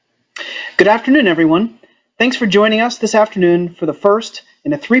Good afternoon, everyone. Thanks for joining us this afternoon for the first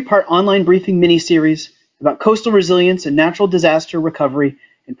in a three-part online briefing mini-series about coastal resilience and natural disaster recovery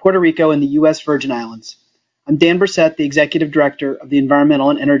in Puerto Rico and the U.S. Virgin Islands. I'm Dan Brissett, the Executive Director of the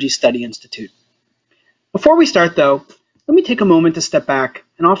Environmental and Energy Study Institute. Before we start, though, let me take a moment to step back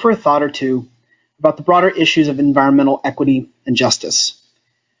and offer a thought or two about the broader issues of environmental equity and justice.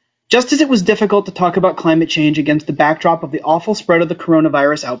 Just as it was difficult to talk about climate change against the backdrop of the awful spread of the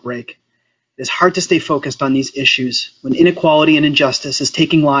coronavirus outbreak, it is hard to stay focused on these issues when inequality and injustice is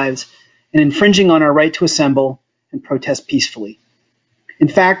taking lives and infringing on our right to assemble and protest peacefully. In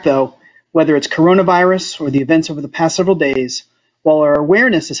fact, though, whether it's coronavirus or the events over the past several days, while our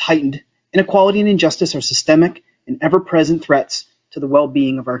awareness is heightened, inequality and injustice are systemic and ever-present threats to the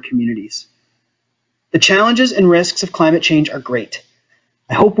well-being of our communities. The challenges and risks of climate change are great.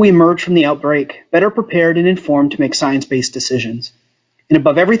 I hope we emerge from the outbreak better prepared and informed to make science-based decisions. And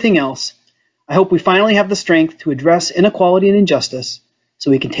above everything else, I hope we finally have the strength to address inequality and injustice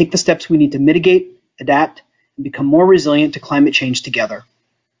so we can take the steps we need to mitigate, adapt, and become more resilient to climate change together.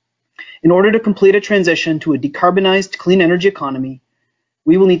 In order to complete a transition to a decarbonized, clean energy economy,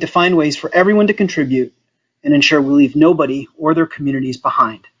 we will need to find ways for everyone to contribute and ensure we leave nobody or their communities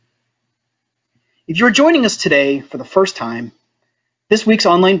behind. If you're joining us today for the first time, this week's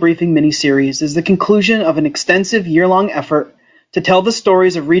online briefing mini-series is the conclusion of an extensive year-long effort to tell the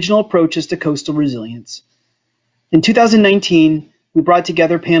stories of regional approaches to coastal resilience. In 2019, we brought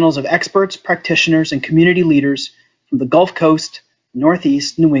together panels of experts, practitioners, and community leaders from the Gulf Coast,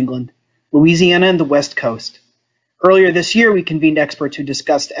 Northeast, New England, Louisiana, and the West Coast. Earlier this year, we convened experts who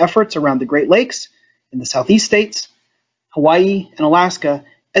discussed efforts around the Great Lakes, in the Southeast states, Hawaii, and Alaska,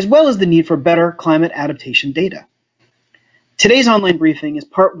 as well as the need for better climate adaptation data. Today's online briefing is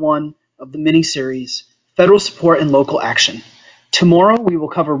part one of the mini-series, Federal Support and Local Action. Tomorrow, we will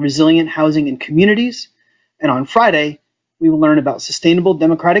cover resilient housing and communities, and on Friday, we will learn about sustainable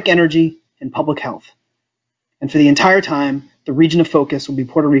democratic energy and public health. And for the entire time, the region of focus will be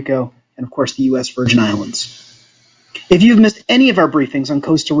Puerto Rico and, of course, the U.S. Virgin Islands. If you've missed any of our briefings on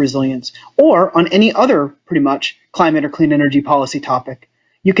coastal resilience or on any other, pretty much, climate or clean energy policy topic,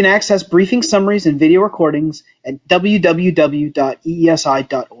 you can access briefing summaries and video recordings at www.eesi.org.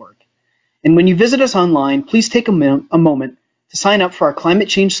 And when you visit us online, please take a moment to sign up for our Climate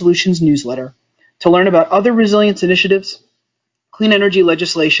Change Solutions newsletter, to learn about other resilience initiatives, clean energy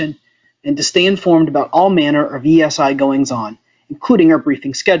legislation, and to stay informed about all manner of EESI goings-on, including our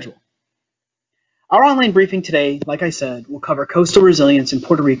briefing schedule. Our online briefing today, like I said, will cover coastal resilience in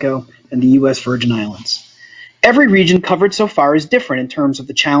Puerto Rico and the U.S. Virgin Islands. Every region covered so far is different in terms of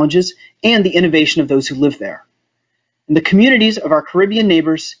the challenges and the innovation of those who live there. And the communities of our Caribbean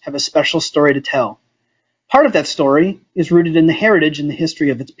neighbors have a special story to tell. Part of that story is rooted in the heritage and the history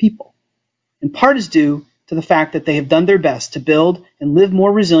of its people, and part is due to the fact that they have done their best to build and live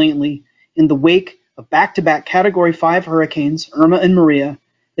more resiliently in the wake of back-to-back Category 5 hurricanes, Irma and Maria,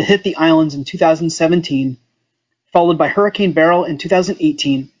 that hit the islands in 2017, followed by Hurricane Beryl in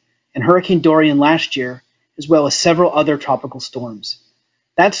 2018 and Hurricane Dorian last year, as well as several other tropical storms.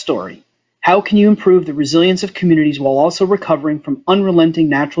 That story, how can you improve the resilience of communities while also recovering from unrelenting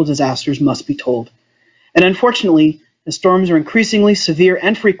natural disasters, must be told. And unfortunately, as storms are increasingly severe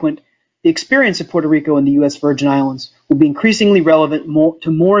and frequent, the experience of Puerto Rico and the U.S. Virgin Islands will be increasingly relevant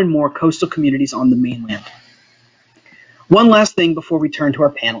to more and more coastal communities on the mainland. One last thing before we turn to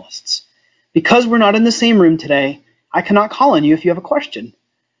our panelists. Because we're not in the same room today, I cannot call on you if you have a question,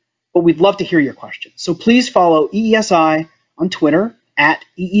 but we'd love to hear your question. So please follow EESI on Twitter at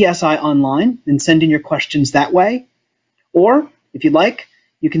EESI Online and send in your questions that way. Or, if you'd like,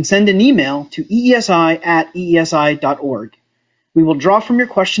 you can send an email to eesi@eesi.org. We will draw from your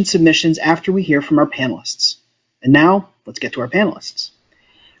question submissions after we hear from our panelists. And now, let's get to our panelists.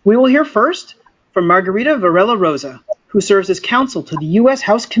 We will hear first from Margarita Varela Rosa, who serves as counsel to the U.S.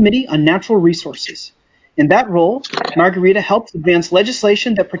 House Committee on Natural Resources. In that role, Margarita helps advance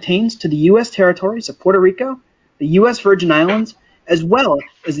legislation that pertains to the U.S. territories of Puerto Rico, the U.S. Virgin Islands, as well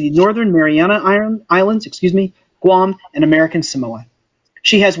as the Northern Mariana Islands, Guam, and American Samoa.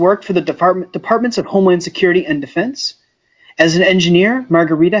 She has worked for the Departments of Homeland Security and Defense. As an engineer,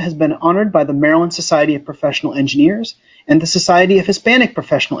 Margarita has been honored by the Maryland Society of Professional Engineers and the Society of Hispanic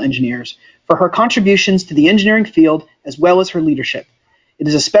Professional Engineers for her contributions to the engineering field as well as her leadership. It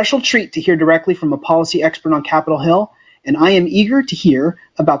is a special treat to hear directly from a policy expert on Capitol Hill, and I am eager to hear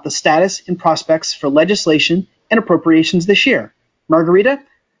about the status and prospects for legislation and appropriations this year. Margarita,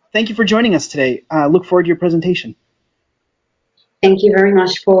 thank you for joining us today. Look forward to your presentation. Thank you very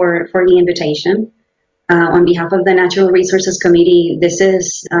much for the invitation. On behalf of the Natural Resources Committee, this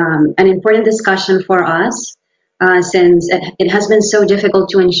is an important discussion for us since it has been so difficult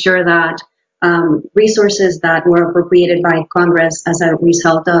to ensure that resources that were appropriated by Congress as a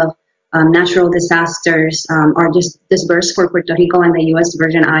result of natural disasters are just dispersed for Puerto Rico and the U.S.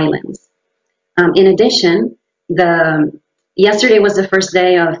 Virgin Islands. In addition, yesterday was the first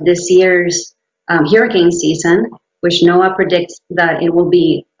day of this year's hurricane season, which NOAA predicts that it will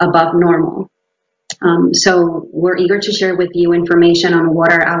be above normal. So we're eager to share with you information on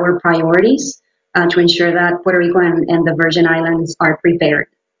what are our priorities to ensure that Puerto Rico and the Virgin Islands are prepared.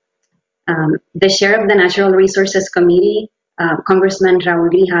 The chair of the Natural Resources Committee, Congressman Raul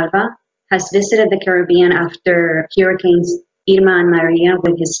Grijalva, has visited the Caribbean after Hurricanes Irma and Maria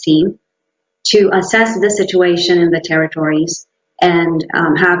with his team to assess the situation in the territories and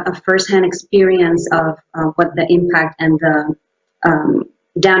have a firsthand experience of what the impact and the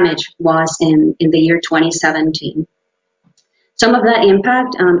damage was in the year 2017. Some of that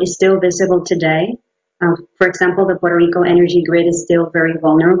impact is still visible today. For example, the Puerto Rico energy grid is still very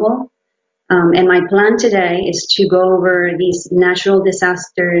vulnerable. And my plan today is to go over these natural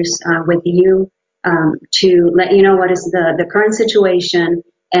disasters with you to let you know what is the current situation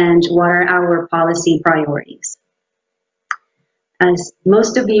and what are our policy priorities. As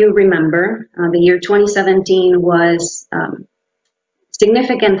most of you remember, the year 2017 was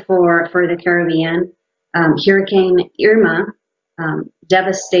significant for the Caribbean. Hurricane Irma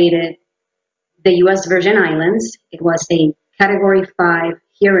devastated the U.S. Virgin Islands. It was a Category 5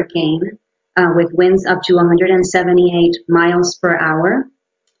 hurricane with winds up to 178 miles per hour.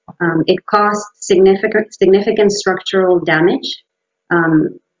 It caused significant structural damage,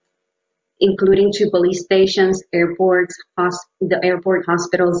 including to police stations, airports, the airport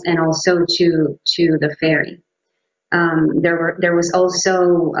hospitals, and also to the ferry. There was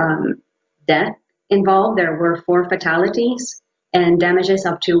also death involved. There were 4 fatalities and damages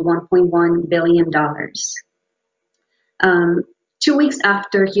up to $1.1 billion. 2 weeks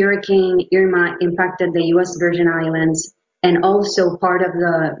after Hurricane Irma impacted the U.S. Virgin Islands and also part of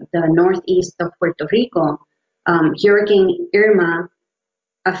the northeast of Puerto Rico, Hurricane Irma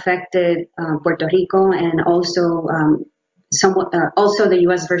affected Puerto Rico and also also the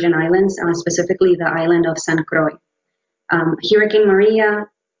U.S. Virgin Islands, specifically the island of San Croix. Hurricane Maria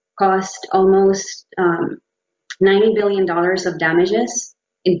caused almost $90 billion of damages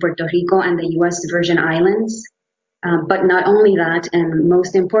in Puerto Rico and the U.S. Virgin Islands. But not only that, and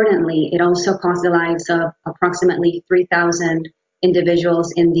most importantly, it also cost the lives of approximately 3,000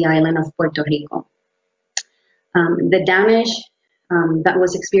 individuals in the island of Puerto Rico. The damage that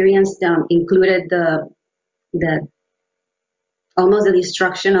was experienced included almost the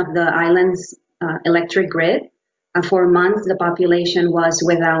destruction of the island's electric grid. For months, the population was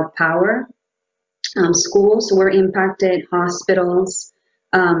without power. Schools were impacted, hospitals,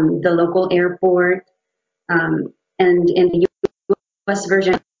 the local airport, and in the U.S.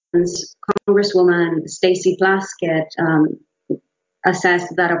 Virgin Islands, Congresswoman Stacey Plaskett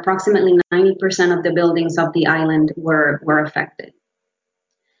assessed that approximately 90% of the buildings of the island were affected.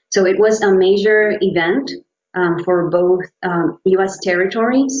 So it was a major event for both U.S.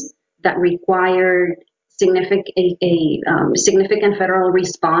 territories that required significant federal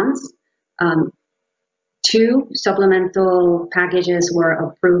response. 2 supplemental packages were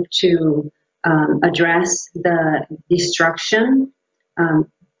approved to address the destruction.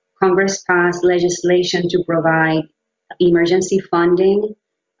 Congress passed legislation to provide emergency funding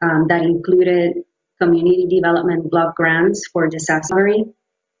that included community development block grants for disaster recovery.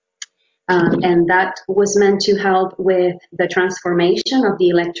 And that was meant to help with the transformation of the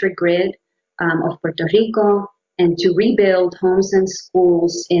electric grid of Puerto Rico and to rebuild homes and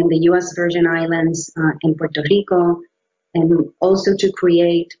schools in the U.S. Virgin Islands and Puerto Rico, and also to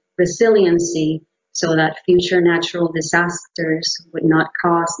create resiliency so that future natural disasters would not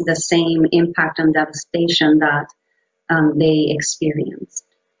cause the same impact and devastation that they experienced.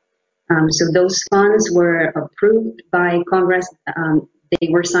 So those funds were approved by Congress. They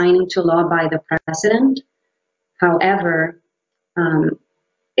were signed into law by the president. However,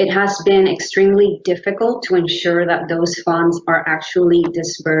 it has been extremely difficult to ensure that those funds are actually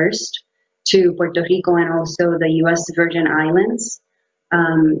disbursed to Puerto Rico and also the U.S. Virgin Islands.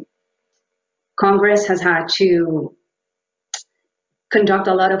 Congress has had to conduct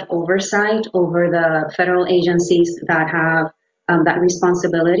a lot of oversight over the federal agencies that have that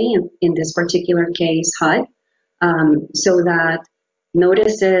responsibility, in this particular case, HUD, so that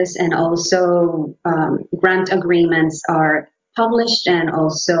notices and also grant agreements are published and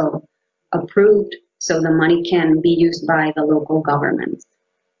also approved so the money can be used by the local governments.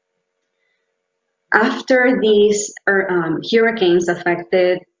 After these hurricanes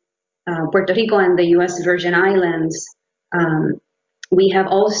affected Puerto Rico and the U.S. Virgin Islands, we have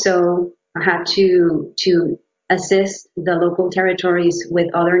also had to assist the local territories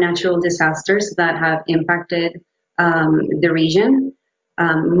with other natural disasters that have impacted the region.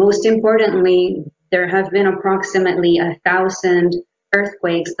 Most importantly, there have been approximately 1,000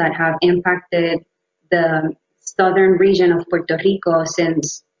 earthquakes that have impacted the southern region of Puerto Rico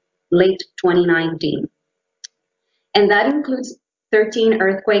since late 2019. And that includes 13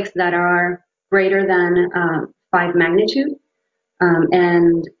 earthquakes that are greater than 5 magnitude,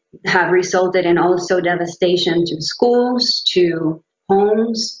 and have resulted in also devastation to schools, to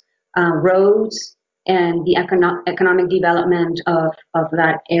homes, roads, and the economic development of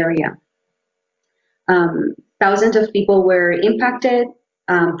that area. Thousands of people were impacted,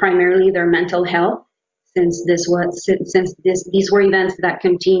 primarily their mental health, since these were events that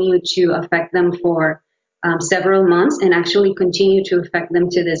continued to affect them for several months and actually continue to affect them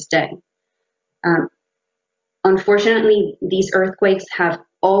to this day. Unfortunately, these earthquakes have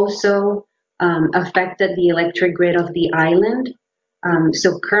also affected the electric grid of the island.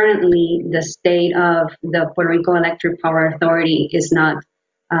 So currently, the state of the Puerto Rico Electric Power Authority is not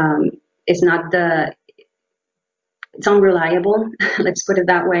it's unreliable. Let's put it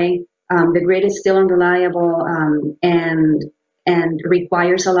that way. The grid is still unreliable, and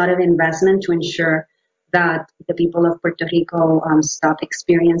requires a lot of investment to ensure that the people of Puerto Rico stop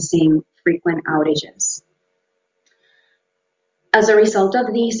experiencing frequent outages. As a result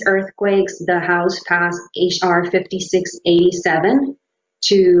of these earthquakes, the House passed H.R. 5687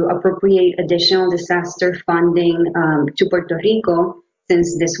 to appropriate additional disaster funding to Puerto Rico,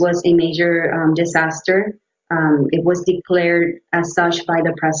 since this was a major disaster. It was declared as such by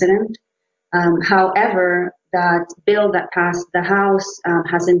the president. However, that bill that passed the House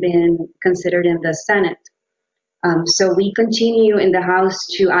hasn't been considered in the Senate. So we continue in the House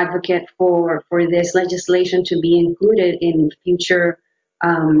to advocate for this legislation to be included in future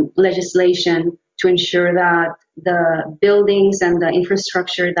legislation to ensure that the buildings and the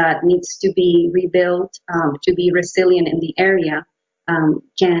infrastructure that needs to be rebuilt to be resilient in the area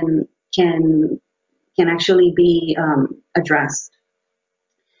can actually be addressed.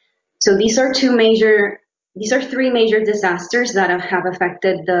 So these are three major disasters that have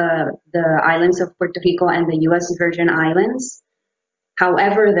affected the islands of Puerto Rico and the U.S. Virgin Islands.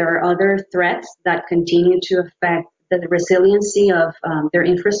 However, there are other threats that continue to affect the resiliency of their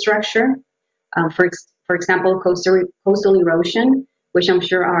infrastructure. For example, coastal erosion, which I'm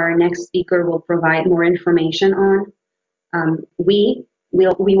sure our next speaker will provide more information on. We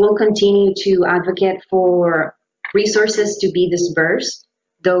will continue to advocate for resources to be disbursed,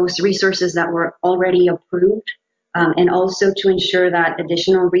 those resources that were already approved, and also to ensure that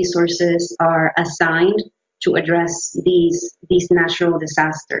additional resources are assigned to address these natural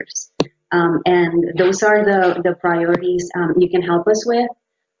disasters. And those are the priorities you can help us with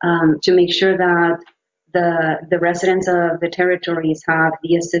to make sure that the residents of the territories have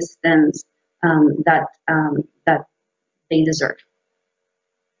the assistance that they deserve.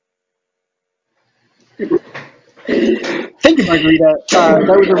 Thank you, Margarita. That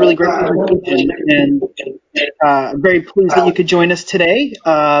was a really great presentation, and I'm very pleased that you could join us today.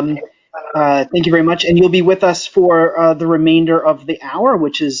 Thank you very much, and you'll be with us for the remainder of the hour,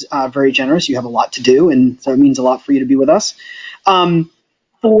 which is very generous. You have a lot to do, and so it means a lot for you to be with us.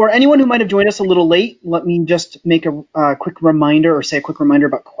 For anyone who might have joined us a little late, let me just make a quick reminder, or say a quick reminder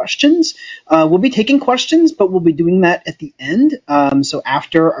about questions. We'll be taking questions, but we'll be doing that at the end, so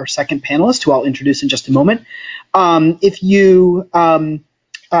after our second panelist, who I'll introduce in just a moment. If you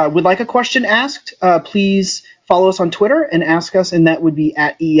would like a question asked, please follow us on Twitter and ask us, and that would be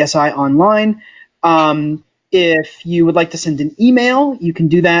at EESI Online. If you would like to send an email, you can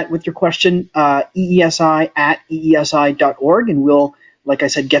do that with your question, eesi@eesi.org, and we'll, like I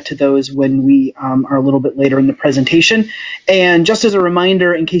said, get to those when we are a little bit later in the presentation. And just as a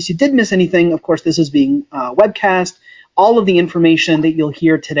reminder, in case you did miss anything, of course, this is being webcast. All of the information that you'll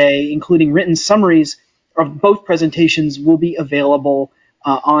hear today, including written summaries of both presentations, will be available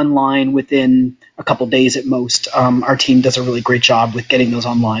online within a couple days at most. Our team does a really great job with getting those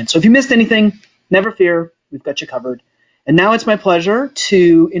online. So if you missed anything, never fear, we've got you covered. And now it's my pleasure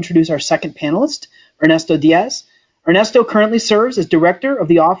to introduce our second panelist, Ernesto Diaz. Ernesto currently serves as Director of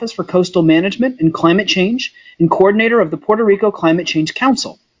the Office for Coastal Management and Climate Change and Coordinator of the Puerto Rico Climate Change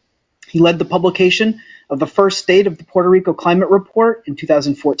Council. He led the publication of the first State of the Puerto Rico Climate Report in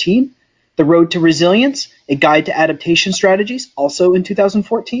 2014, The Road to Resilience, A Guide to Adaptation Strategies, also in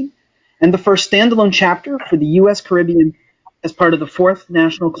 2014, and the first standalone chapter for the U.S. Caribbean as part of the 4th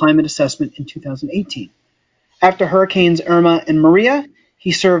National Climate Assessment in 2018. After Hurricanes Irma and Maria,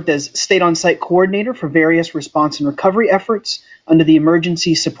 he served as State On-Site Coordinator for various response and recovery efforts under the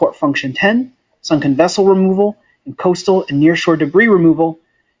Emergency Support Function 10, sunken vessel removal, and coastal and nearshore debris removal,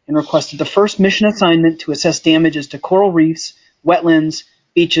 and requested the first mission assignment to assess damages to coral reefs, wetlands,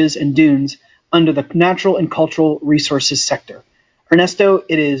 beaches, and dunes under the Natural and Cultural Resources sector. Ernesto,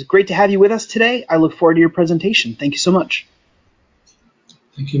 it is great to have you with us today. I look forward to your presentation. Thank you so much.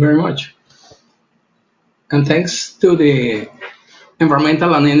 Thank you very much. And thanks to the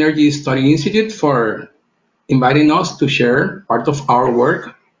Environmental and Energy Study Institute for inviting us to share part of our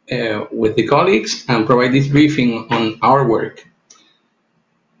work with the colleagues and provide this briefing on our work.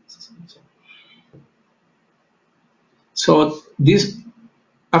 So this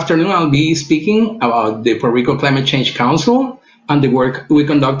afternoon I'll be speaking about the Puerto Rico Climate Change Council and the work we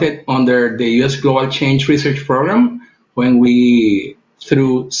conducted under the U.S. Global Change Research Program when we,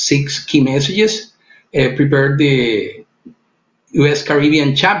 through 6 key messages, prepared the U.S.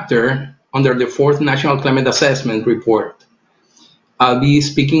 Caribbean chapter under the 4th National Climate Assessment Report. I'll be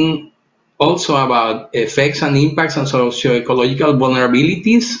speaking also about effects and impacts on socio-ecological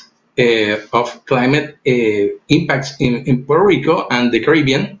vulnerabilities of climate impacts in Puerto Rico and the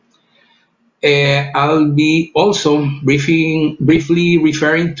Caribbean. I'll be also briefly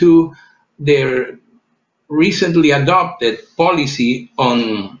referring to the recently adopted policy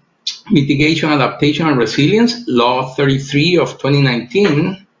on mitigation, adaptation, and resilience, Law 33 of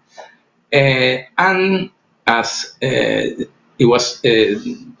 2019, and as it was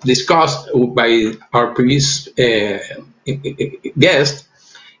discussed by our previous guest,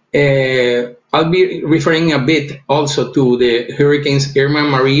 I'll be referring a bit also to the hurricanes Irma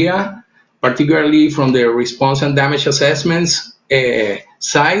and Maria, particularly from the response and damage assessments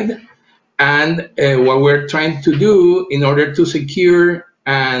side, and what we're trying to do in order to secure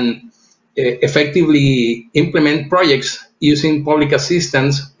and effectively implement projects using public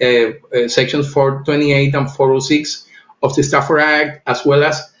assistance, sections 428 and 406 of the Stafford Act, as well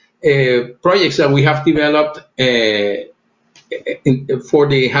as projects that we have developed for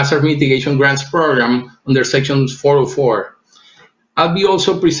the Hazard Mitigation Grants Program under Section 404. I'll be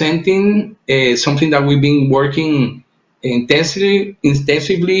also presenting something that we've been working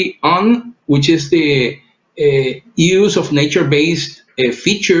intensively on, which is the use of nature-based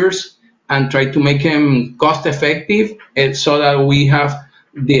features and try to make them cost-effective so that we have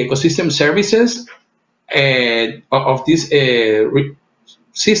the ecosystem services of these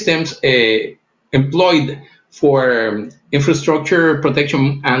systems employed for infrastructure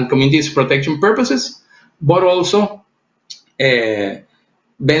protection and communities protection purposes, but also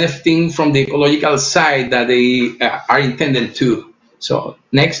benefiting from the ecological side that they are intended to. So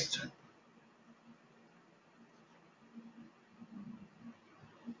next.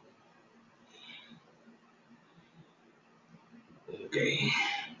 Okay.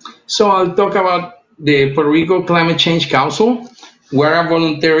 So I'll talk about the Puerto Rico Climate Change Council. We're a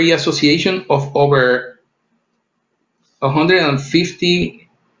voluntary association of over 150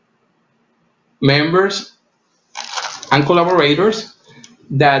 members and collaborators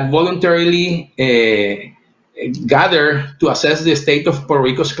that voluntarily gather to assess the state of Puerto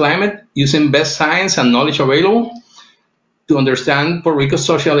Rico's climate using best science and knowledge available to understand Puerto Rico's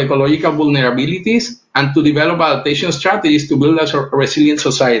social ecological vulnerabilities and to develop adaptation strategies to build a resilient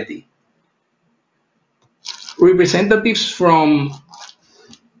society. Representatives from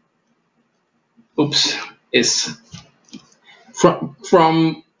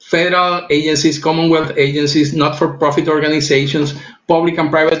federal agencies, Commonwealth agencies, not-for-profit organizations, public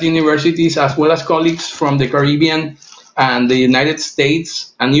and private universities, as well as colleagues from the Caribbean and the United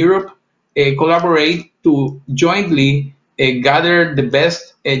States and Europe collaborate to jointly gather the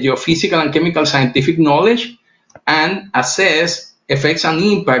best geophysical and chemical scientific knowledge and assess effects and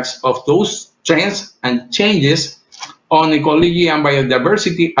impacts of those trends and changes on ecology and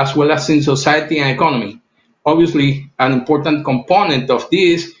biodiversity, as well as in society and economy. Obviously, an important component of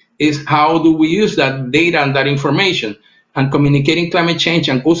this is how do we use that data and that information, and communicating climate change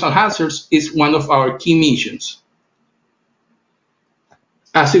and coastal hazards is one of our key missions.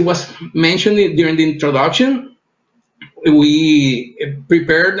 As it was mentioned during the introduction, we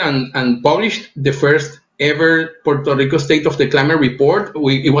prepared and published the first ever Puerto Rico State of the Climate Report.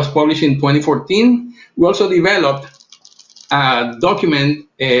 It was published in 2014. We also developed a document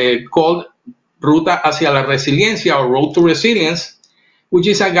called Ruta hacia la Resiliencia, or Road to Resilience, which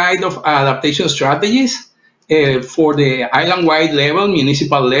is a guide of adaptation strategies for the island-wide level,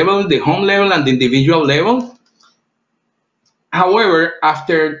 municipal level, the home level, and the individual level. However,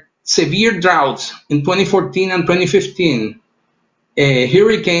 after severe droughts in 2014 and 2015,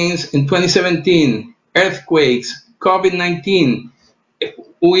 hurricanes in 2017, earthquakes, COVID-19,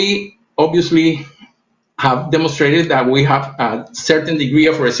 we obviously have demonstrated that we have a certain degree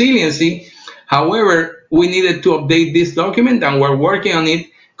of resiliency. However, we needed to update this document and we're working on it,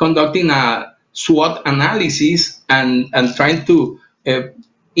 conducting a SWOT analysis and trying to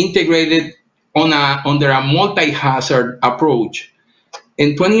integrate it under a multi-hazard approach.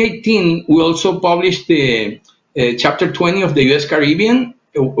 In 2018, we also published the Chapter 20 of the U.S. Caribbean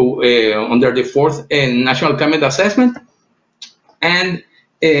under the fourth National Climate Assessment. And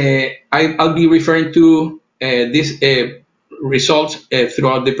I'll be referring to these results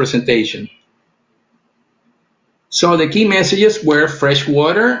throughout the presentation. So the key messages were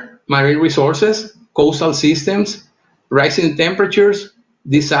freshwater, marine resources, coastal systems, rising temperatures,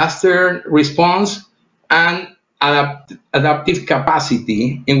 disaster response, and adaptive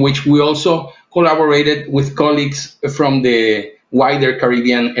capacity, in which we also collaborated with colleagues from the wider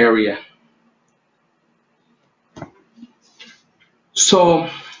Caribbean area. So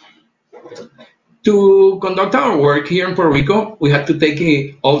to conduct our work here in Puerto Rico, we had to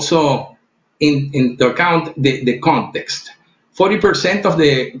take also into account the context. 40% of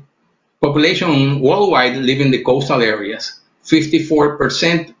the population worldwide live in the coastal areas.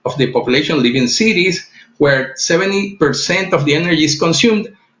 54% of the population live in cities where 70% of the energy is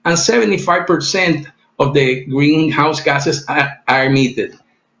consumed and 75% of the greenhouse gases are emitted.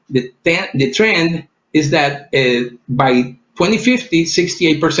 The trend is that by 2050,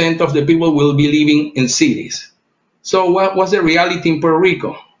 68% of the people will be living in cities. So what was the reality in Puerto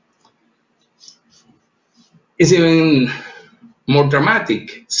Rico? It's even more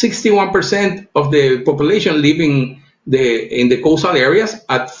dramatic. 61% of the population living in the coastal areas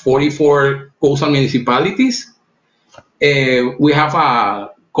at 44 coastal municipalities. We have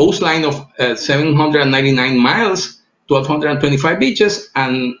a coastline of 799 miles, 1,225 beaches,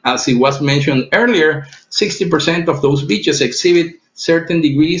 and as it was mentioned earlier, 60% of those beaches exhibit certain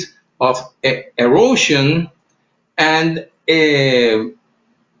degrees of erosion, and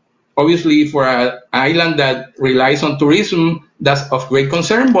obviously for an island that relies on tourism, that's of great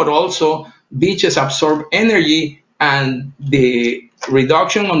concern, but also beaches absorb energy, and the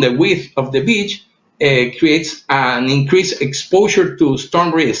reduction on the width of the beach creates an increased exposure to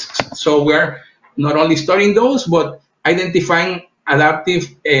storm risks. So we're not only studying those, but identifying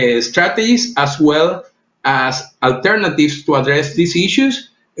adaptive strategies as well as alternatives to address these issues.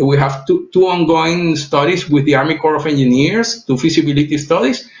 We have two ongoing studies with the Army Corps of Engineers, two feasibility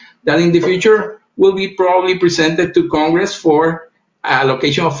studies, that in the future will be probably presented to Congress for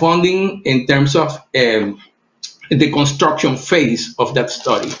allocation of funding in terms of the construction phase of that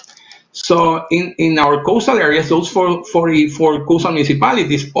study. So in our coastal areas, those 44 coastal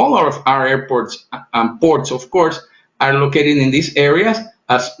municipalities, all of our airports and ports, of course, are located in these areas,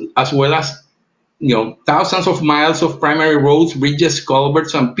 as well as thousands of miles of primary roads, bridges,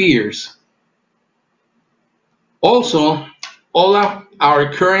 culverts, and piers. Also, all of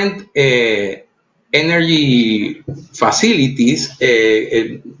our current energy facilities,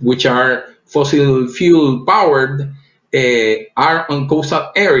 which are fossil fuel powered, are on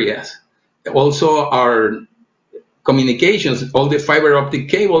coastal areas. Also, our communications, all the fiber optic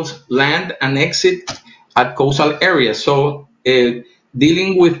cables land and exit at coastal areas. So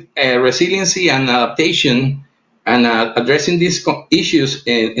dealing with resiliency and adaptation and addressing these issues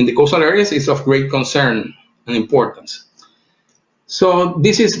in the coastal areas is of great concern and importance. So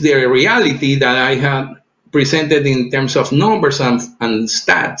this is the reality that I have presented in terms of numbers and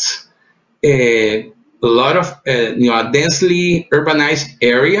stats. A lot of a densely urbanized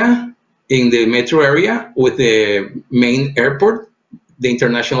area in the metro area with the main airport, the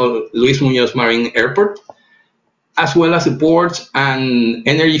International Luis Muñoz Marin Airport, as well as the ports and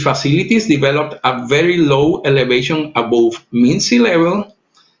energy facilities developed at very low elevation above mean sea level.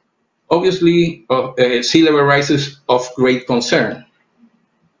 Obviously, sea level rises of great concern.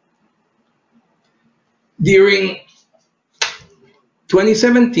 During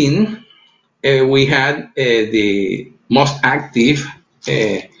 2017, we had the most active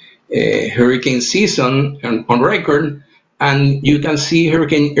hurricane season on record, and you can see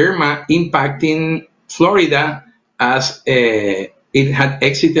Hurricane Irma impacting Florida as it had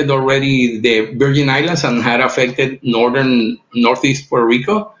exited already the Virgin Islands and had affected northeast Puerto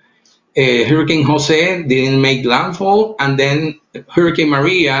Rico. Hurricane Jose didn't make landfall, and then Hurricane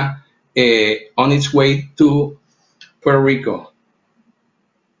Maria on its way to Puerto Rico.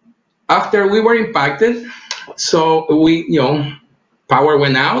 After we were impacted, so power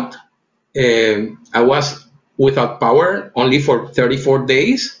went out. I was without power only for 34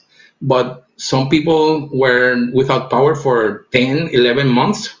 days, but some people were without power for 10, 11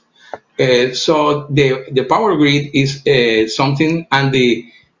 months. So the power grid is something, and the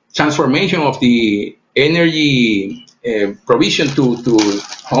transformation of the energy provision to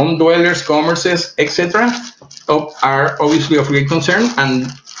home dwellers, commerces, etc., are obviously of great concern.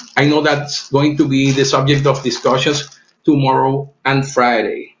 And I know that's going to be the subject of discussions tomorrow and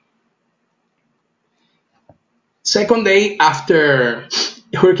Friday. Second day after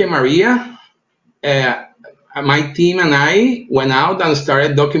Hurricane Maria, uh, my team and I went out and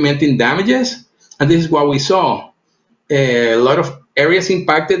started documenting damages, and this is what we saw. A lot of areas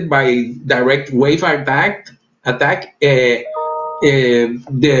impacted by direct wave attack. The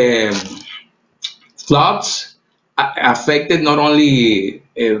floods affected not only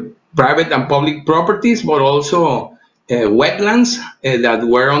private and public properties, but also wetlands that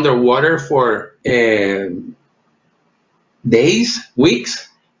were underwater for days, weeks,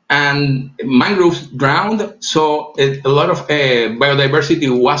 and mangroves drowned. So a lot of biodiversity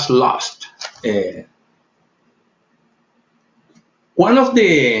was lost. Uh, One of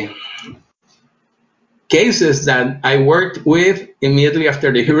the cases that I worked with immediately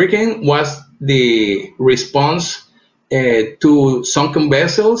after the hurricane was the response to sunken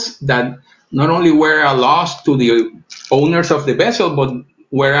vessels that not only were a loss to the owners of the vessel, but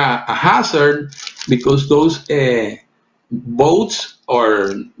were a hazard because those boats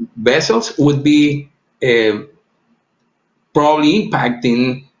or vessels would be uh, probably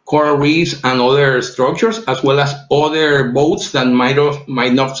impacting coral reefs and other structures, as well as other boats that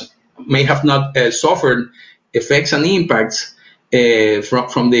may have not suffered effects and impacts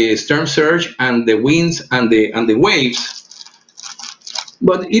from the storm surge and the winds and the waves.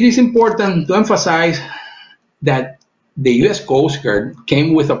 But it is important to emphasize that the U.S. Coast Guard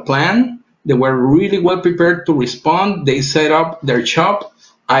came with a plan. They were really well prepared to respond. They set up their shop.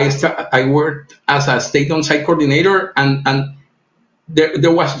 I worked as a state on-site coordinator, and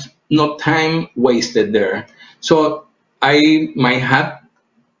there was no time wasted there. So my hat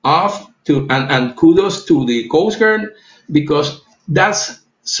off to and kudos to the Coast Guard, because that's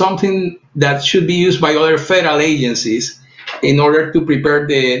something that should be used by other federal agencies in order to prepare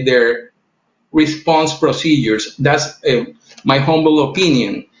their response procedures. That's my humble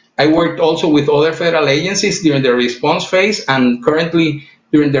opinion. I worked also with other federal agencies during the response phase and currently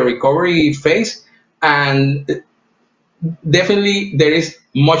during the recovery phase, and definitely there is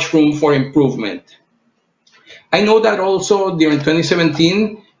much room for improvement. I know that also during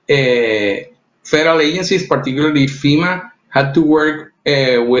 2017, federal agencies, particularly FEMA, had to work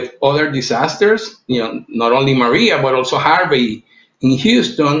with other disasters, not only Maria, but also Harvey in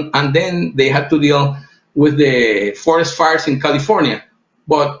Houston, and then they had to deal with the forest fires in California.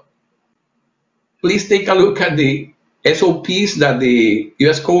 But please take a look at the SOPs that the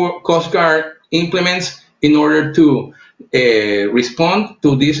U.S. Coast Guard implements in order to respond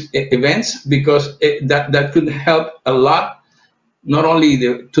to these events, because that could help a lot, not only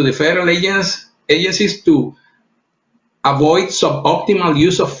to the federal agencies to avoid suboptimal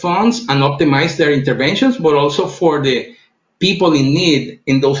use of funds and optimize their interventions, but also for the people in need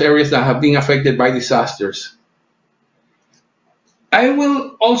in those areas that have been affected by disasters. I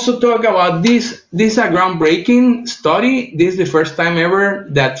will also talk about this. This is a groundbreaking study. This is the first time ever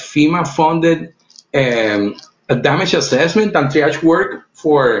that FEMA funded a damage assessment and triage work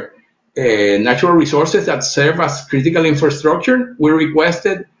for natural resources that serve as critical infrastructure. We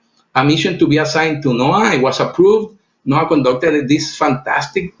requested a mission to be assigned to NOAA. It was approved. NOAA conducted this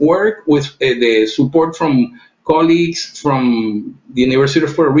fantastic work with the support from colleagues from the University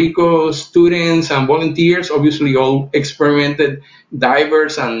of Puerto Rico, students and volunteers, obviously all experimented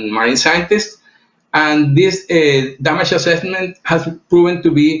divers and marine scientists. And this damage assessment has proven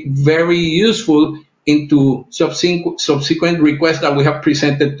to be very useful into subsequent requests that we have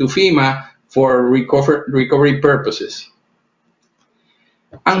presented to FEMA for recovery purposes.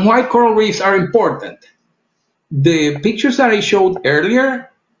 And why coral reefs are important? The pictures that I showed earlier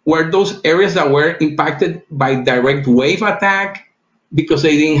were those areas that were impacted by direct wave attack because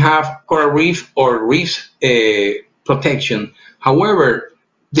they didn't have coral reef or reef protection. However,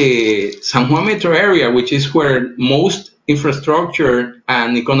 the San Juan metro area, which is where most infrastructure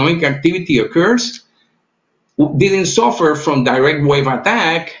and economic activity occurs, didn't suffer from direct wave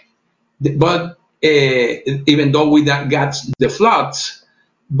attack, but even though we got the floods,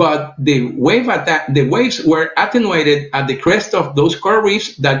 but the waves were attenuated at the crest of those coral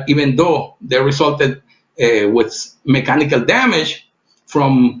reefs that, even though they resulted with mechanical damage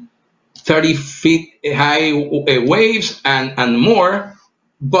from 30 feet high waves and more,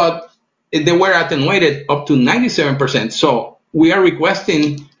 but they were attenuated up to 97%. So we are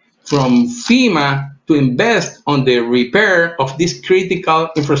requesting from FEMA to invest on the repair of this critical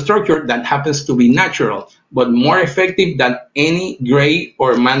infrastructure that happens to be natural, but more effective than any gray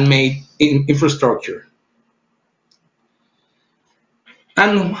or man-made infrastructure.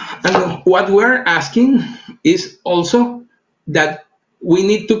 And what we're asking is also that we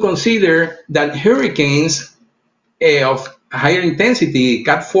need to consider that hurricanes of higher intensity,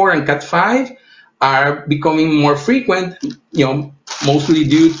 Cat 4 and Cat 5, are becoming more frequent, mostly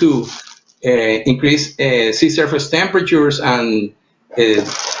due to increased sea surface temperatures and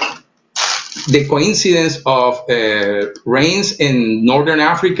the coincidence of rains in northern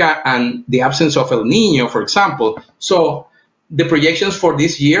Africa and the absence of El Nino, for example. So the projections for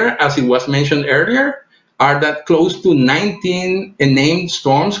this year, as it was mentioned earlier, are that close to 19 named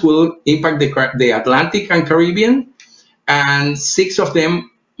storms will impact the Atlantic and Caribbean, and 6 of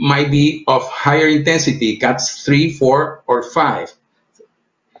them might be of higher intensity, Cats 3, 4, or 5.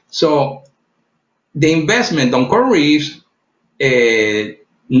 So the investment on coral reefs,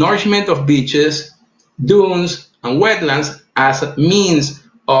 nourishment of beaches, dunes, and wetlands as a means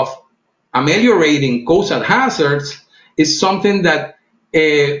of ameliorating coastal hazards is something that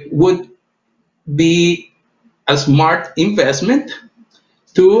would be a smart investment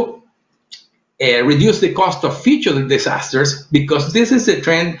to reduce the cost of future disasters, because this is the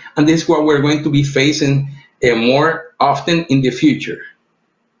trend and this is what we're going to be facing more often in the future.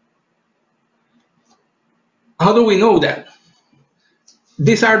 How do we know that?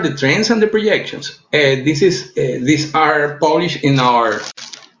 These are the trends and the projections. These are published in our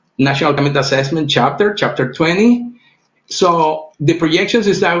National Climate Assessment chapter 20. So the projections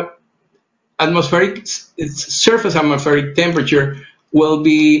is that surface atmospheric temperature will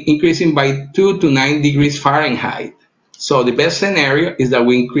be increasing by 2 to 9 degrees Fahrenheit. So the best scenario is that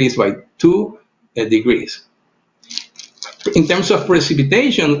we increase by 2 degrees. In terms of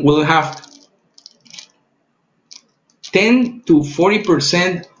precipitation, we'll have 10 to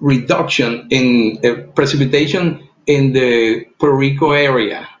 40% reduction in precipitation in the Puerto Rico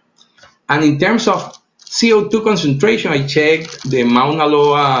area. And in terms of CO2 concentration, I checked the Mauna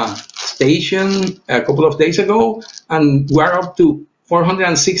Loa station a couple of days ago, and we're up to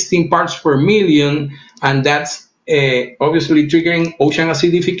 416 parts per million, and that's obviously triggering ocean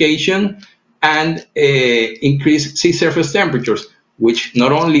acidification and increased sea surface temperatures, which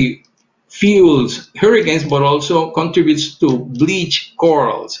not only fuels hurricanes but also contributes to bleach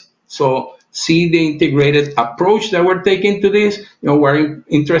corals. So see the integrated approach that we're taking to this. We're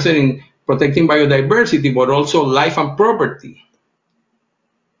interested in protecting biodiversity, but also life and property.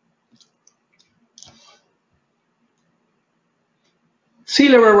 Sea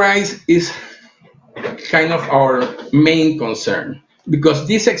level rise is kind of our main concern because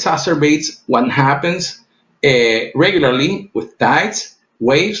this exacerbates what happens regularly with tides,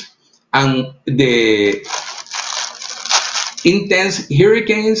 waves, and the intense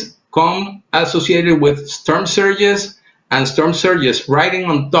hurricanes come associated with storm surges, and storm surges riding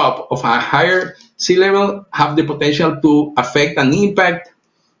on top of a higher sea level have the potential to affect and impact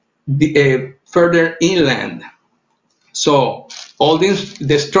further inland. So all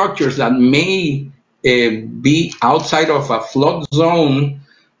the structures that may be outside of a flood zone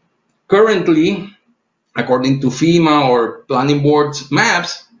currently, according to FEMA or planning board's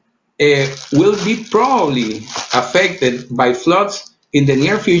maps, will be probably affected by floods in the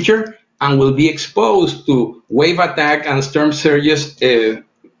near future and will be exposed to wave attack and storm surges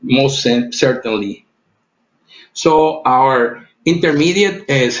most certainly. So our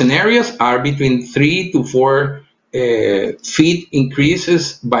intermediate scenarios are between 3 to 4 feet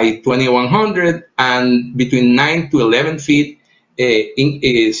increases by 2100 and between 9 to 11 feet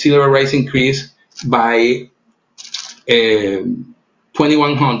sea level rise increase by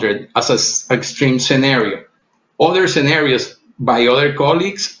 2100 as an extreme scenario. Other scenarios by other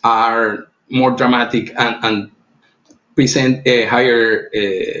colleagues are more dramatic and present higher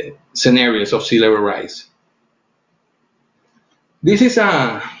scenarios of sea level rise. This is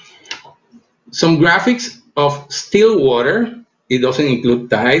some graphics of still water. It doesn't include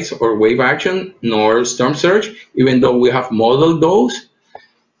tides or wave action nor storm surge, even though we have modeled those.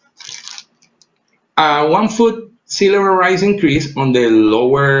 1 foot sea level rise increase on the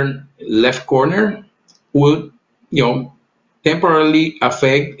lower left corner would, temporarily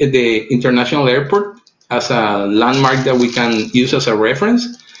affect the international airport as a landmark that we can use as a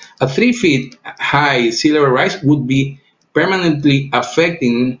reference. A 3 feet high sea level rise would be permanently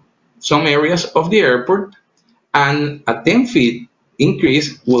affecting some areas of the airport, and a 10 feet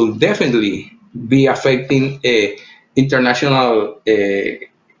increase will definitely be affecting international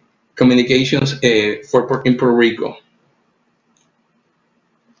communications in Puerto Rico.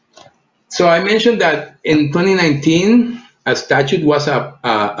 So I mentioned that in 2019, a statute was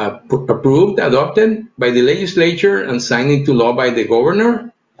approved, adopted by the legislature, and signed into law by the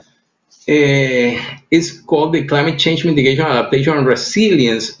governor. It's called the Climate Change Mitigation, Adaptation, and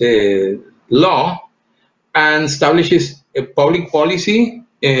Resilience Law, and establishes a public policy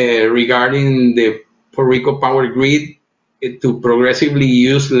regarding the Puerto Rico power grid to progressively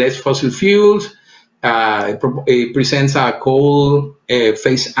use less fossil fuels. It presents a coal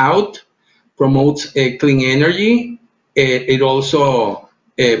phase out, promotes clean energy. It also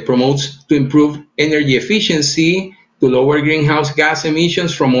promotes to improve energy efficiency, to lower greenhouse gas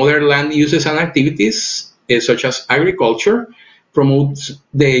emissions from other land uses and activities, such as agriculture, promotes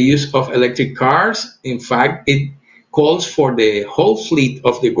the use of electric cars. In fact, it calls for the whole fleet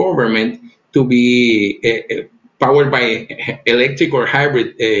of the government to be powered by electric or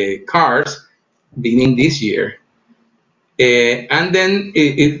hybrid cars beginning this year. And then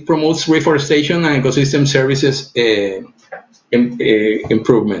it promotes reforestation and ecosystem services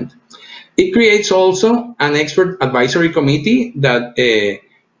improvement. It creates also an expert advisory committee that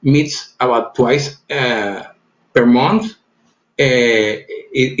meets about twice per month.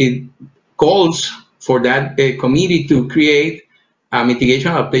 It calls for that committee to create a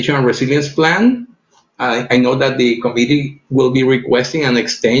mitigation, adaptation, and resilience plan. I know that the committee will be requesting an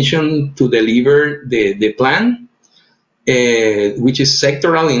extension to deliver the plan, which is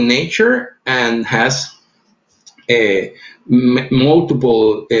sectoral in nature and has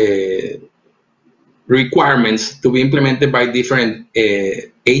multiple requirements to be implemented by different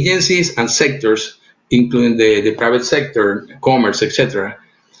agencies and sectors, including the private sector, commerce, etc.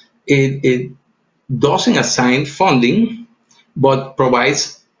 It doesn't assign funding, but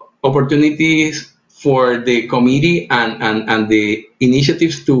provides opportunities for the committee and the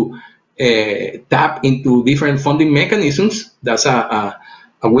initiatives to tap into different funding mechanisms. That's a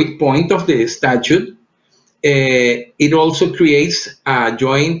weak point of the statute. It also creates a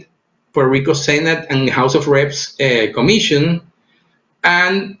joint Puerto Rico Senate and House of Reps commission,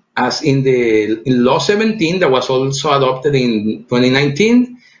 and as in Law 17 that was also adopted in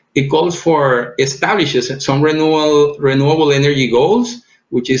 2019, it calls for establishes some renewable energy goals,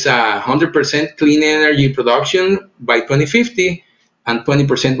 which is 100% clean energy production by 2050, and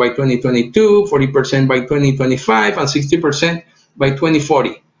 20% by 2022, 40% by 2025, and 60% by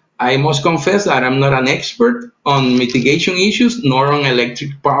 2040. I must confess that I'm not an expert on mitigation issues, nor on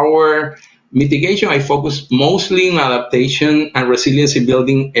electric power mitigation. I focus mostly on adaptation and resiliency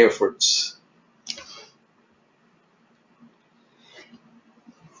building efforts.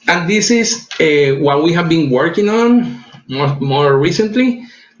 And this is what we have been working on more recently,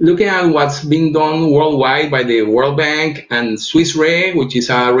 looking at what's been done worldwide by the World Bank and Swiss Re, which is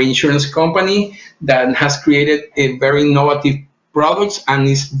a reinsurance company that has created a very innovative products, and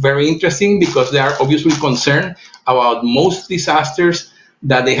it's very interesting because they are obviously concerned about most disasters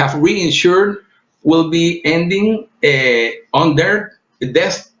that they have reinsured will be ending on their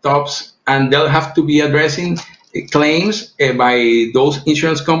desktops, and they'll have to be addressing claims by those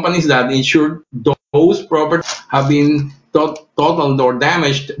insurance companies that insured those properties have been totaled or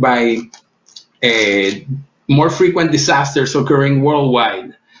damaged by uh, more frequent disasters occurring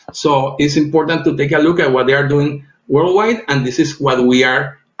worldwide. So it's important to take a look at what they are doing worldwide, and this is what we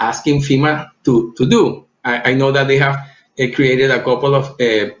are asking FEMA to do. I know that they have created a couple of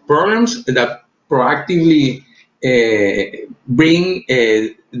programs that proactively bring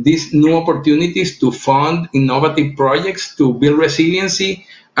these new opportunities to fund innovative projects to build resiliency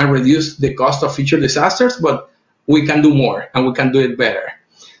and reduce the cost of future disasters, but we can do more and we can do it better.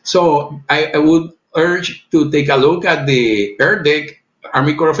 So I would urge to take a look at the AIRDEC,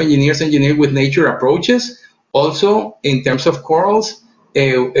 Army Corps of Engineers Engineer with Nature approaches. Also, in terms of corals,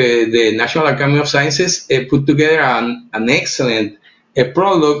 the National Academy of Sciences put together an excellent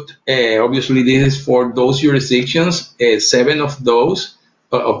product. Obviously, this is for those jurisdictions, 7 of those,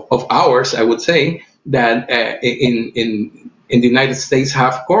 of ours, I would say, that in the United States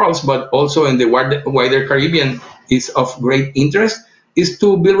have corals, but also in the wider Caribbean is of great interest, is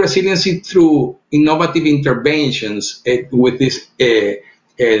to build resiliency through innovative interventions with these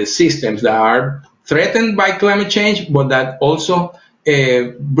systems that are threatened by climate change, but that also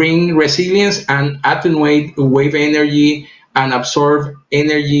bring resilience and attenuate wave energy and absorb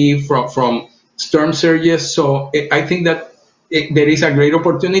energy from storm surges. So I think that there is a great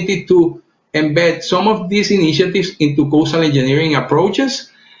opportunity to embed some of these initiatives into coastal engineering approaches.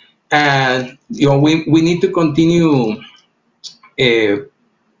 And we need to continue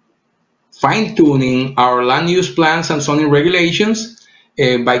fine tuning our land use plans and zoning regulations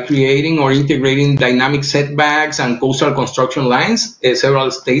by creating or integrating dynamic setbacks and coastal construction lines.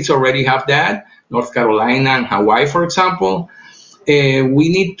 Several states already have that, North Carolina and Hawaii, for example. We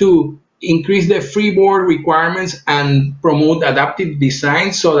need to increase the freeboard requirements and promote adaptive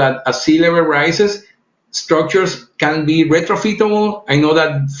design so that as sea level rises, structures can be retrofitable. I know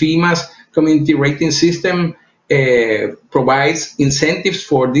that FEMA's community rating system provides incentives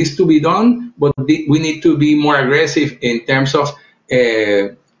for this to be done, but we need to be more aggressive in terms of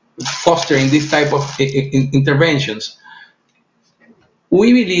fostering this type of interventions.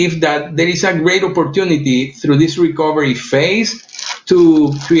 We believe that there is a great opportunity through this recovery phase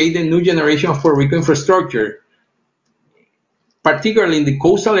to create a new generation of Puerto Rico infrastructure. Particularly in the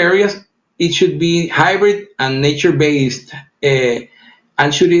coastal areas, it should be hybrid and nature-based,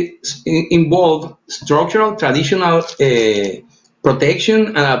 and should involve structural, traditional protection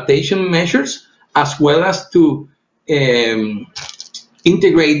and adaptation measures, as well as to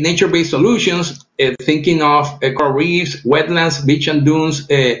integrate nature-based solutions, thinking of coral reefs, wetlands, beach and dunes,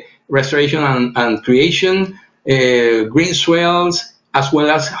 restoration and creation, green swells, as well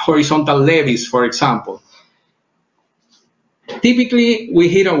as horizontal levees, for example. Typically, we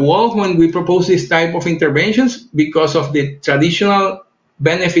hit a wall when we propose this type of interventions because of the traditional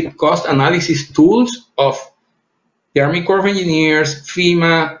benefit cost analysis tools of the Army Corps of Engineers,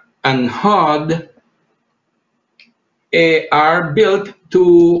 FEMA, and HUD are built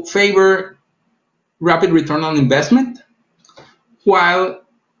to favor rapid return on investment, while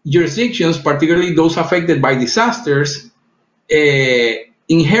jurisdictions, particularly those affected by disasters,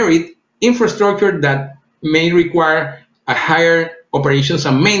 inherit infrastructure that may require a higher operations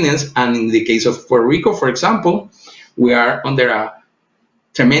and maintenance. And in the case of Puerto Rico, for example, we are under a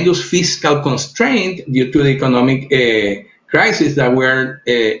tremendous fiscal constraint due to the economic crisis that we're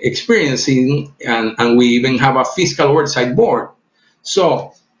experiencing, and we even have a fiscal oversight board.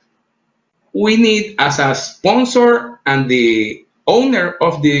 So we need, as a sponsor and the owner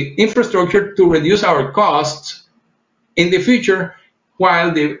of the infrastructure, to reduce our costs in the future,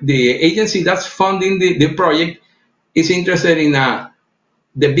 while the agency that's funding the project is interested in the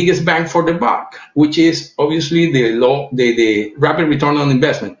biggest bang for the buck, which is obviously the rapid return on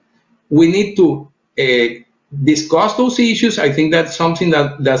investment. We need to discuss those issues. I think that's something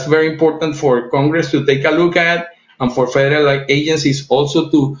that's very important for Congress to take a look at, and for federal agencies also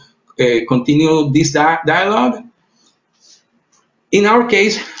to continue this dialogue. In our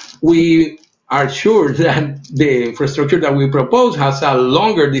case, we are sure that the infrastructure that we propose has a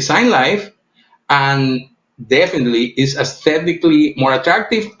longer design life and definitely is aesthetically more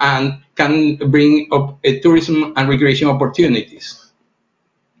attractive and can bring up tourism and recreation opportunities.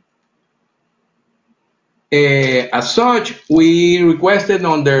 As such, we requested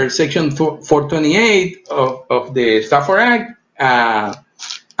under Section 428 of the Stafford Act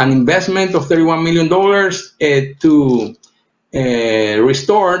an investment of $31 million to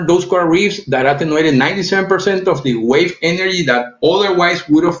restore those coral reefs that attenuated 97% of the wave energy that otherwise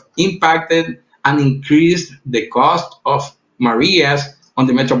would have impacted and increased the cost of Marias on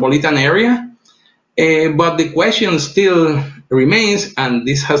the metropolitan area. But the question still remains, and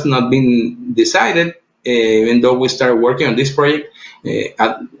this has not been decided, even though we started working on this project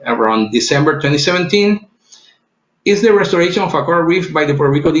around December 2017. Is the restoration of a coral reef by the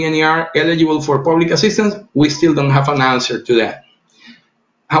Puerto Rico DNR eligible for public assistance? We still don't have an answer to that.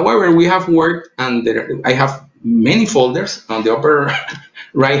 However, we have worked, and I have many folders on the upper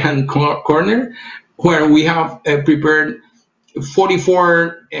right-hand corner where we have prepared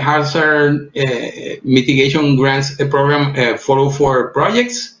 44 hazard mitigation grants program 404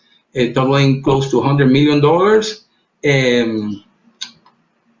 projects, totaling close to $100 million.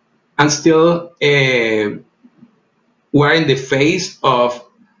 And still, we're in the phase of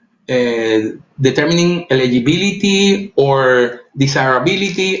determining eligibility or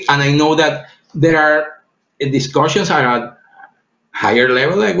desirability, and I know that there are discussions at a higher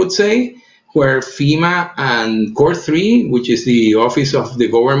level, I would say, where FEMA and Core 3, which is the office of the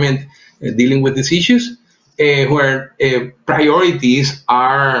government dealing with these issues, where priorities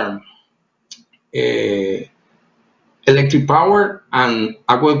are electric power and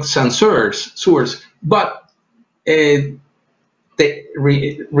aqueducts and sewers. But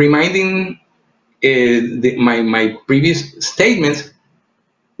reminding my previous statements,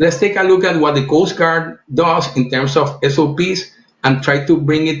 let's take a look at what the Coast Guard does in terms of SOPs and try to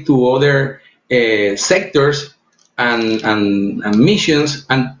bring it to other sectors and missions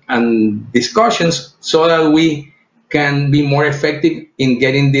and discussions so that we can be more effective in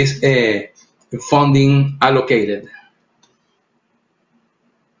getting this funding allocated.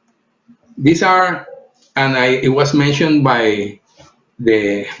 These are, and it was mentioned by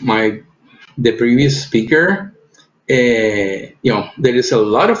the previous speaker, there is a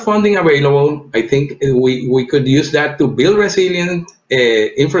lot of funding available. I think we could use that to build resilient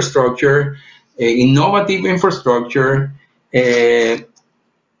infrastructure, innovative infrastructure.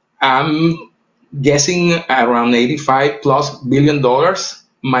 I'm guessing around 85 plus $billion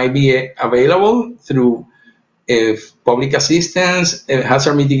might be available through public assistance,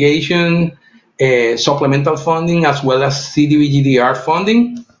 hazard mitigation, supplemental funding, as well as CDBGDR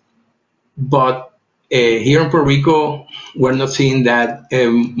funding. But here in Puerto Rico, we're not seeing that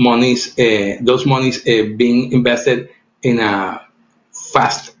those monies being invested in a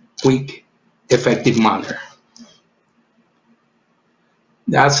fast, quick, effective manner.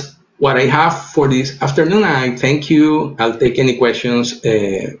 That's what I have for this afternoon. I thank you. I'll take any questions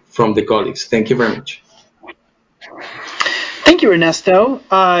from the colleagues. Thank you very much. Thank you, Ernesto.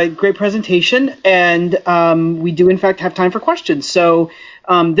 Great presentation. And we do, in fact, have time for questions. So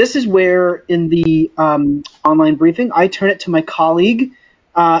this is where, in the online briefing, I turn it to my colleague,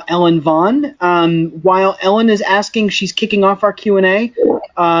 Ellen Vaughn. While Ellen is asking, she's kicking off our Q&A.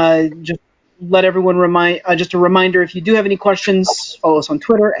 Just let everyone just a reminder, if you do have any questions, follow us on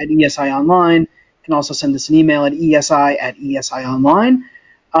Twitter at ESI Online. You can also send us an email at esi@esionline.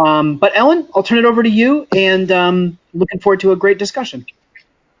 But Ellen, I'll turn it over to you, and looking forward to a great discussion.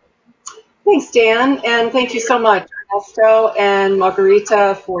 Thanks, Dan, and thank you so much, Ernesto and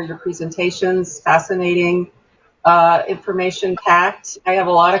Margarita, for your presentations. Fascinating, information-packed. I have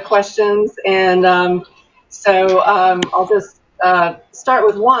a lot of questions, and so I'll just start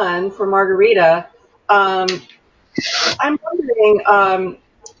with one for Margarita. I'm wondering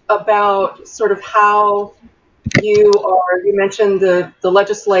about sort of how you mentioned the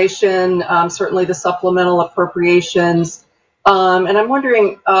legislation, certainly the supplemental appropriations, and I'm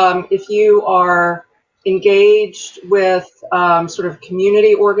wondering if you are engaged with sort of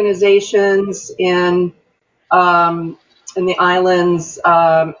community organizations in the islands,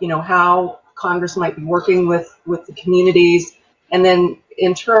 how Congress might be working with the communities, and then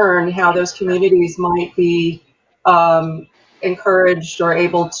in turn how those communities might be encouraged or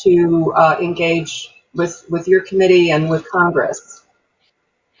able to engage with your committee and with Congress.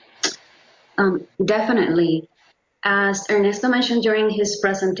 Definitely. As Ernesto mentioned during his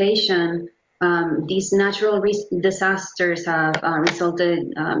presentation, these natural disasters have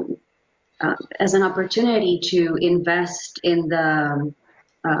resulted as an opportunity to invest in the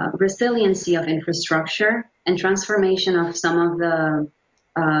resiliency of infrastructure and transformation of some of the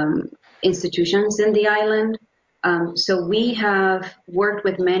institutions in the island. So we have worked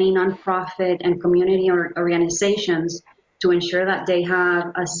with many nonprofit and community organizations to ensure that they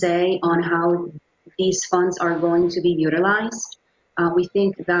have a say on how these funds are going to be utilized. We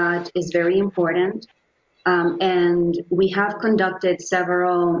think that is very important. And we have conducted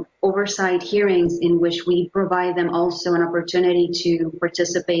several oversight hearings in which we provide them also an opportunity to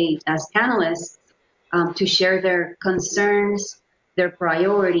participate as panelists, to share their concerns, their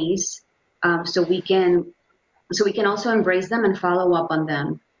priorities, so we can also embrace them and follow up on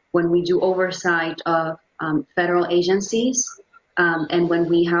them when we do oversight of federal agencies, and when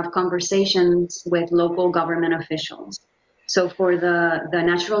we have conversations with local government officials. So for the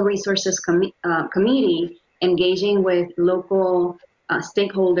Natural Resources Committee, engaging with local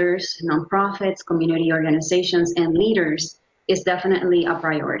stakeholders, nonprofits, community organizations, and leaders is definitely a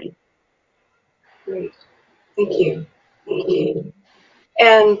priority. Great. Thank you. Thank you.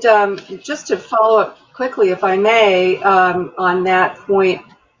 And just to follow up quickly, if I may, on that point,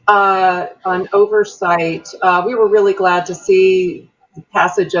 on oversight, we were really glad to see the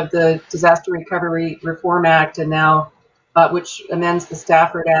passage of the Disaster Recovery Reform Act, and now, which amends the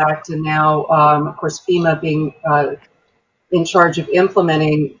Stafford Act, and now, of course, FEMA being in charge of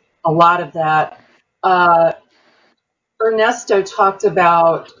implementing a lot of that. Ernesto talked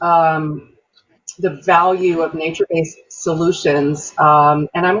about the value of nature-based solutions, and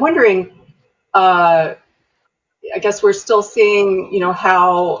I'm wondering, I guess we're still seeing,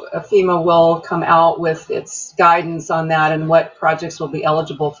 how FEMA will come out with its guidance on that and what projects will be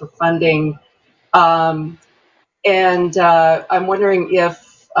eligible for funding. And I'm wondering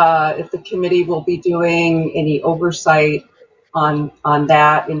if the committee will be doing any oversight on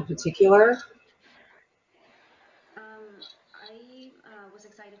that in particular. I was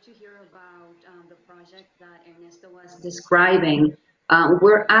excited to hear about the project that Ernesto was describing.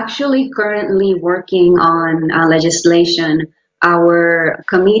 We're actually currently working on legislation. Our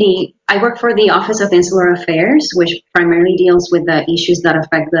committee, I work for the Office of Insular Affairs, which primarily deals with the issues that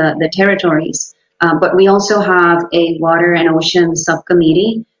affect the territories. But we also have a Water and Ocean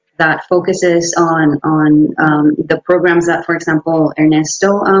Subcommittee that focuses on the programs that, for example,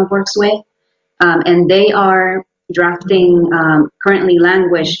 Ernesto works with. And they are drafting currently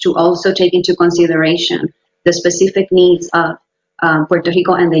language to also take into consideration the specific needs of Puerto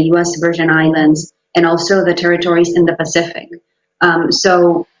Rico and the U.S. Virgin Islands, and also the territories in the Pacific.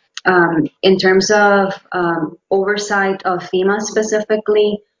 In terms of oversight of FEMA specifically,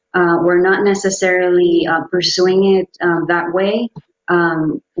 we're not necessarily pursuing it that way.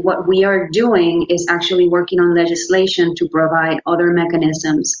 What we are doing is actually working on legislation to provide other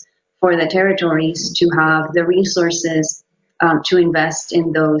mechanisms for the territories to have the resources to invest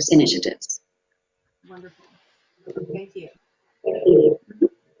in those initiatives. Wonderful. Thank you.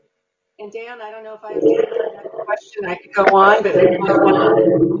 And Dan, I don't know if I have time for the next question. I could go on, but you might want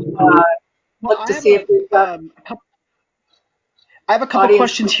to Well, look to see if we've got I have a couple audience.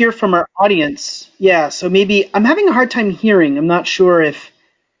 questions here from our audience. Yeah, so maybe I'm having a hard time hearing. I'm not sure if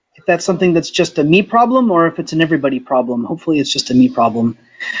that's something that's just a me problem or if it's an everybody problem. Hopefully, it's just a me problem.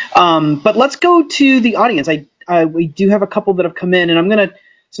 But let's go to the audience. We do have a couple that have come in, and I'm gonna,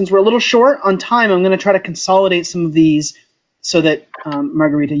 since we're a little short on time, I'm gonna try to consolidate some of these so that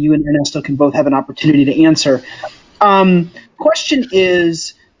Margarita, you and Ernesto can both have an opportunity to answer. Question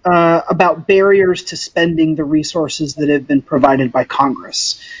is about barriers to spending the resources that have been provided by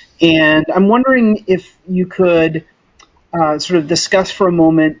Congress, and I'm wondering if you could sort of discuss for a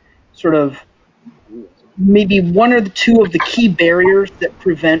moment, sort of maybe one or the two of the key barriers that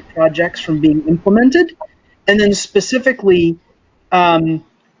prevent projects from being implemented, and then specifically um,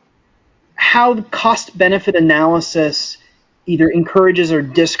 how the cost benefit analysis either encourages or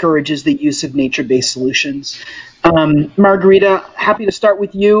discourages the use of nature-based solutions. Margarita, happy to start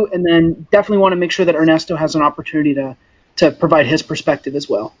with you, and then definitely want to make sure that Ernesto has an opportunity to provide his perspective as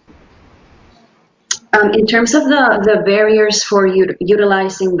well. In terms of the barriers for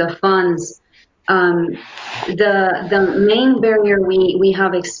utilizing the funds, the main barrier we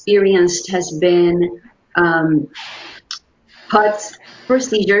have experienced has been PUT's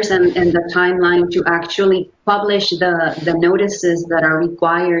procedures and the timeline to actually publish the notices that are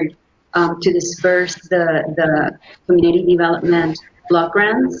required to disperse the community development block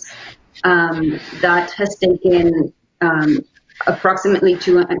grants. That has taken approximately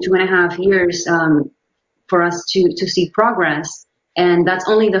 2.5 years for us to see progress. And that's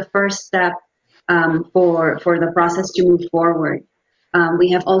only the first step for the process to move forward. We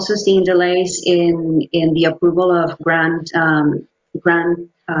have also seen delays in the approval of grant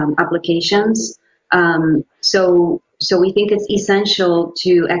applications. So we think it's essential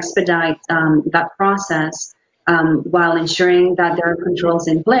to expedite that process while ensuring that there are controls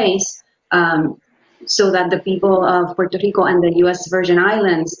in place so that the people of Puerto Rico and the U.S. Virgin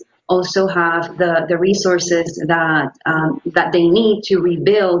Islands also have the resources that they need to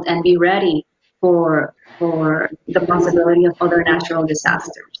rebuild and be ready for the possibility of other natural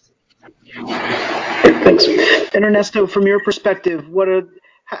disasters. Thanks. And Ernesto, from your perspective,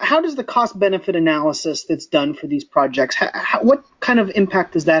 how does the cost benefit analysis that's done for these projects, what kind of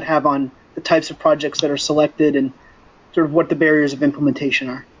impact does that have on the types of projects that are selected and sort of what the barriers of implementation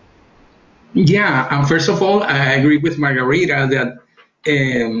are? Yeah, and first of all, I agree with Margarita that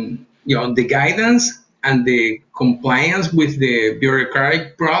the guidance and the compliance with the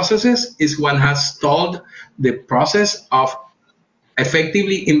bureaucratic processes is what has stalled the process of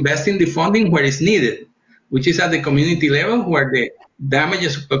effectively investing the funding where it's needed, which is at the community level where the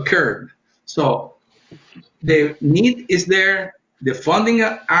damages occurred. So the need is there, the funding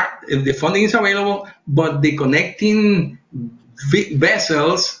is available, but the connecting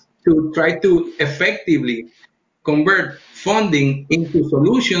vessels to try to effectively convert funding into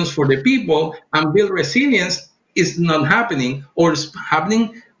solutions for the people and build resilience is not happening, or is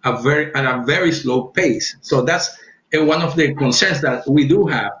happening at a very slow pace. So that's one of the concerns that we do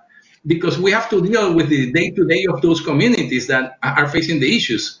have, because we have to deal with the day to day of those communities that are facing the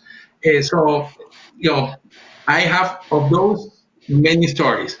issues. So, I have of those many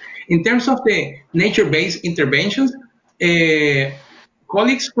stories. In terms of the nature-based interventions,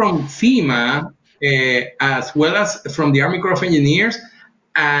 colleagues from FEMA, as well as from the Army Corps of Engineers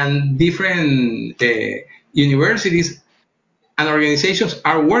and different universities and organizations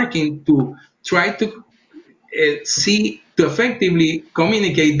are working to try to see to effectively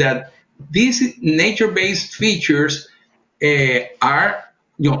communicate that these nature-based features are,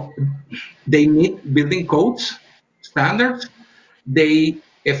 they meet building codes, standards. They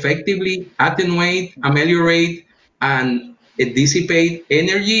effectively attenuate, ameliorate, and dissipate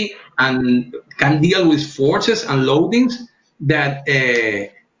energy and can deal with forces and loadings that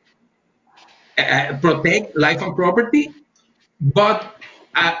protect life and property. But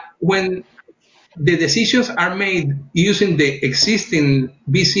when the decisions are made using the existing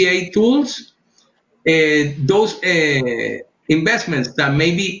BCA tools, those investments that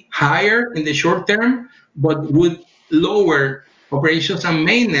may be higher in the short term, but would lower operations and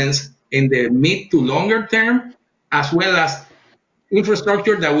maintenance in the mid to longer term, as well as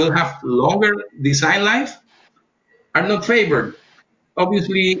infrastructure that will have longer design life, are not favored.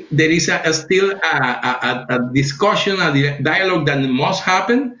 Obviously, there is still a discussion, a dialogue that must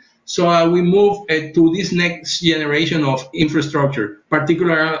happen. So we move to this next generation of infrastructure,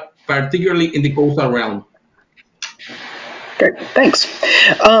 particularly in the coastal realm. Great, thanks.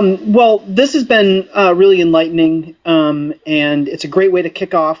 Well, this has been really enlightening, and it's a great way to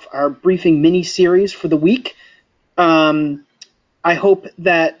kick off our briefing mini-series for the week. I hope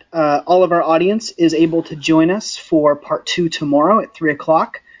that all of our audience is able to join us for part 2 tomorrow at 3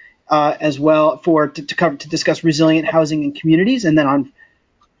 o'clock, as well to discuss resilient housing and communities. And then on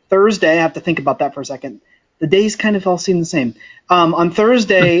Thursday, I have to think about that for a second. The days kind of all seem the same. On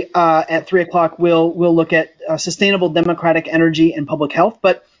Thursday at 3 o'clock, we'll look at sustainable democratic energy and public health.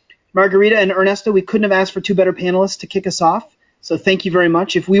 But Margarita and Ernesto, we couldn't have asked for 2 better panelists to kick us off. So thank you very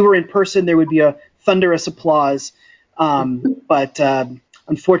much. If we were in person, there would be a thunderous applause. But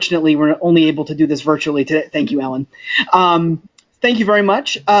unfortunately, we're only able to do this virtually today. Thank you, Ellen. Thank you very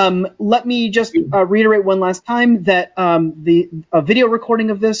much. Let me just reiterate one last time that the video recording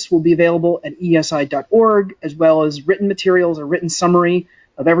of this will be available at esi.org, as well as written materials, a written summary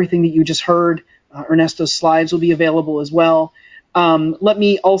of everything that you just heard. Ernesto's slides will be available as well. Let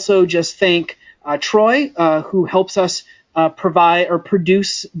me also just thank Troy, who helps us provide or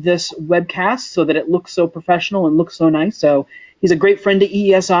produce this webcast so that it looks so professional and looks so nice. So he's a great friend to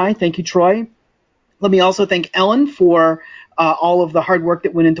EESI. Thank you, Troy. Let me also thank Ellen for all of the hard work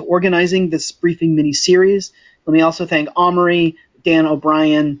that went into organizing this briefing mini-series. Let me also thank Omri, Dan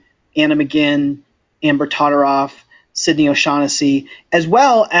O'Brien, Anna McGinn, Amber Todoroff, Sydney O'Shaughnessy, as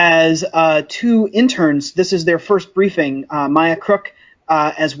well as 2 interns. This is their first briefing, Maya Crook,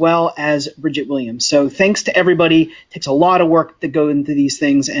 as well as Bridget Williams. So thanks to everybody. It takes a lot of work to go into these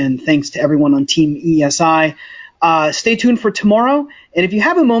things, and thanks to everyone on Team ESI. Stay tuned for tomorrow. And if you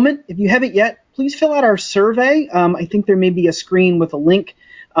have a moment, if you haven't yet, please fill out our survey. I think there may be a screen with a link.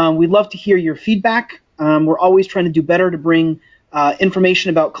 We'd love to hear your feedback. We're always trying to do better to bring information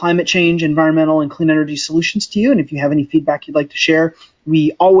about climate change, environmental, and clean energy solutions to you. And if you have any feedback you'd like to share,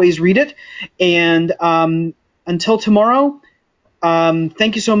 we always read it. And until tomorrow,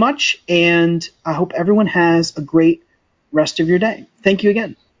 thank you so much. And I hope everyone has a great rest of your day. Thank you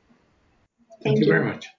again. Thank you very much.